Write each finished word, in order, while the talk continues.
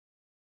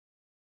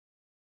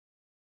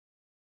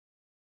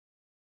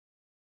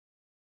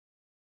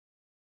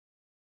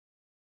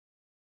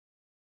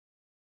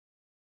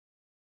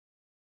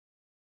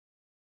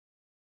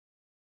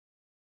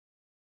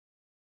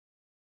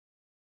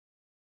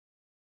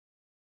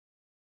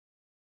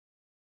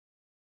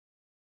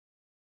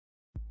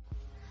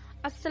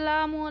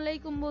আসসালামু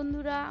আলাইকুম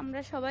বন্ধুরা,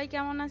 আমরা সবাই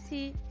কেমন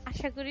আছি?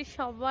 আশা করি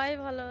সবাই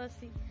ভালো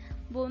আছি।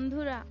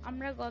 বন্ধুরা,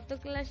 আমরা গত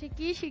ক্লাসে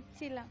কি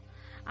শিখছিলাম?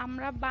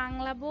 আমরা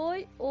বাংলা বই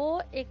ও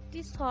একটি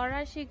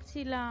ছড়া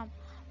শিখছিলাম।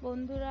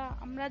 বন্ধুরা,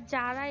 আমরা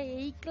যারা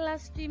এই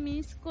ক্লাসটি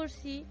মিস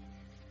করছি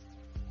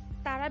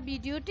তারা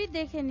ভিডিওটি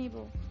দেখে নিব।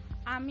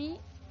 আমি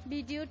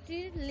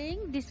ভিডিওটির লিংক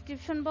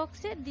ডিসক্রিপশন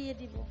বক্সে দিয়ে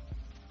দিব।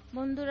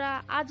 বন্ধুরা,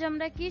 আজ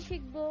আমরা কি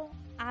শিখব?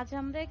 আজ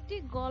আমরা একটি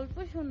গল্প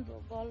শুনব।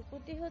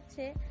 গল্পটি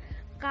হচ্ছে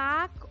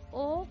কাক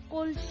ও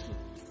কলসি।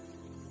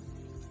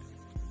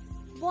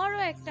 বড়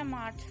একটা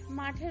মাঠ,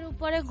 মাঠের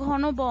উপরে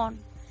ঘন বন।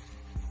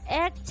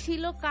 এক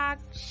ছিল কাক,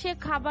 সে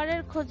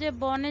খাবারের খোঁজে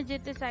বনে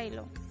যেতে চাইল।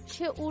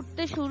 সে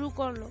উঠতে শুরু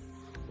করলো।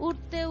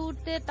 উঠতে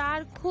উঠতে তার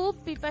খুব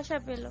পিপাসা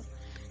পেল।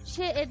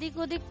 সে এদিক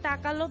ওদিক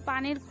তাকালো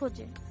পানির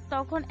খোঁজে।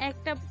 তখন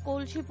একটা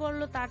কলসি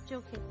পড়লো তার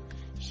চোখে।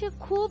 সে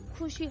খুব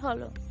খুশি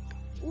হলো।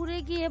 উড়ে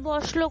গিয়ে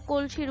বসলো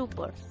কলসির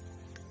উপর।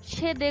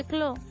 সে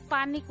দেখলো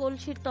পানি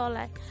কলসির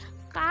তলায়।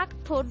 কাক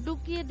ঠোঁট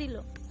ঢুকিয়ে দিল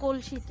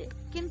কলসিতে,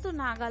 কিন্তু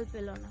নাগাল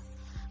পেল না।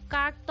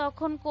 কাক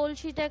তখন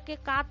কলসিটাকে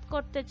কাত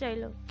করতে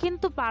চাইল,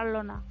 কিন্তু পারল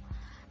না।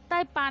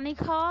 তাই পানি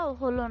খাওয়াও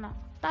হলো না।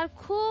 তার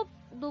খুব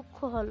দুঃখ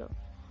হলো।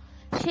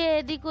 সে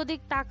এদিক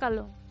ওদিক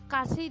তাকালো।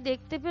 কাছেই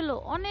দেখতে পেল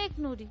অনেক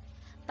নুড়ি।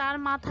 তার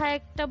মাথায়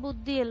একটা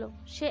বুদ্ধি এলো।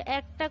 সে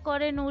একটা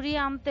করে নুড়ি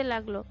আনতে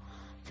লাগলো,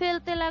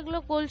 ফেলতে লাগলো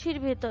কলসির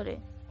ভেতরে।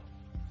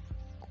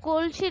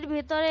 কলসির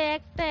ভেতরে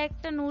একটা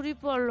একটা নুড়ি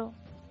পড়লো।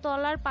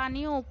 তলার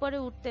পানিও উপরে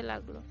উঠতে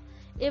লাগলো।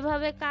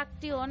 এভাবে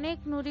কাকটি অনেক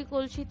নুড়ি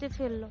কলসিতে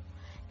ফেললো।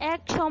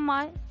 এক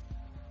সময়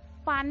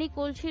পানি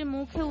কলসির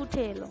মুখে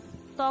উঠে এলো।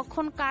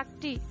 তখন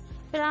কাকটি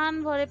প্রাণ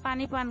ভরে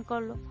পানি পান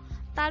করলো।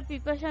 তার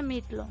পিপাসা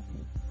মিটলো।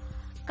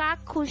 কাক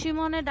খুশি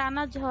মনে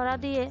ডানা ঝরা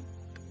দিয়ে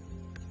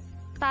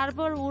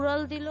তারপর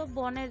উড়াল দিল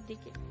বনের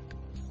দিকে।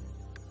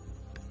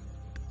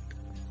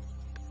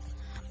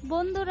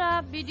 বন্ধুরা,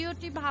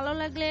 ভিডিওটি ভালো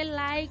লাগলে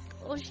লাইক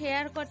ও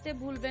শেয়ার করতে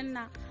ভুলবেন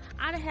না।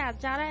 আর হ্যাঁ,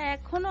 যারা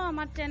এখনো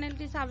আমার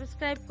চ্যানেলটি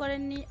সাবস্ক্রাইব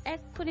করেননি,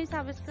 এক্ষুনি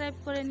সাবস্ক্রাইব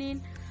করে নিন।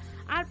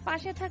 আর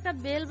পাশে থাকা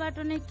বেল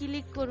বাটনে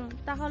ক্লিক করুন,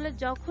 তাহলে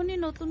যখনই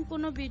নতুন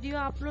কোনো ভিডিও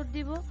আপলোড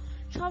দিব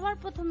সবার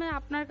প্রথমে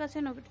আপনার কাছে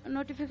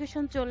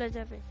নোটিফিকেশন চলে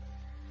যাবে।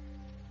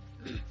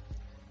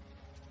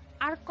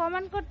 আর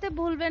কমেন্ট করতে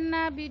ভুলবেন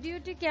না।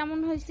 ভিডিওটি কেমন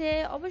হয়েছে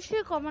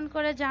অবশ্যই কমেন্ট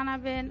করে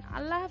জানাবেন।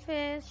 আল্লাহ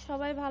হাফেজ,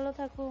 সবাই ভালো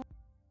থাকুন।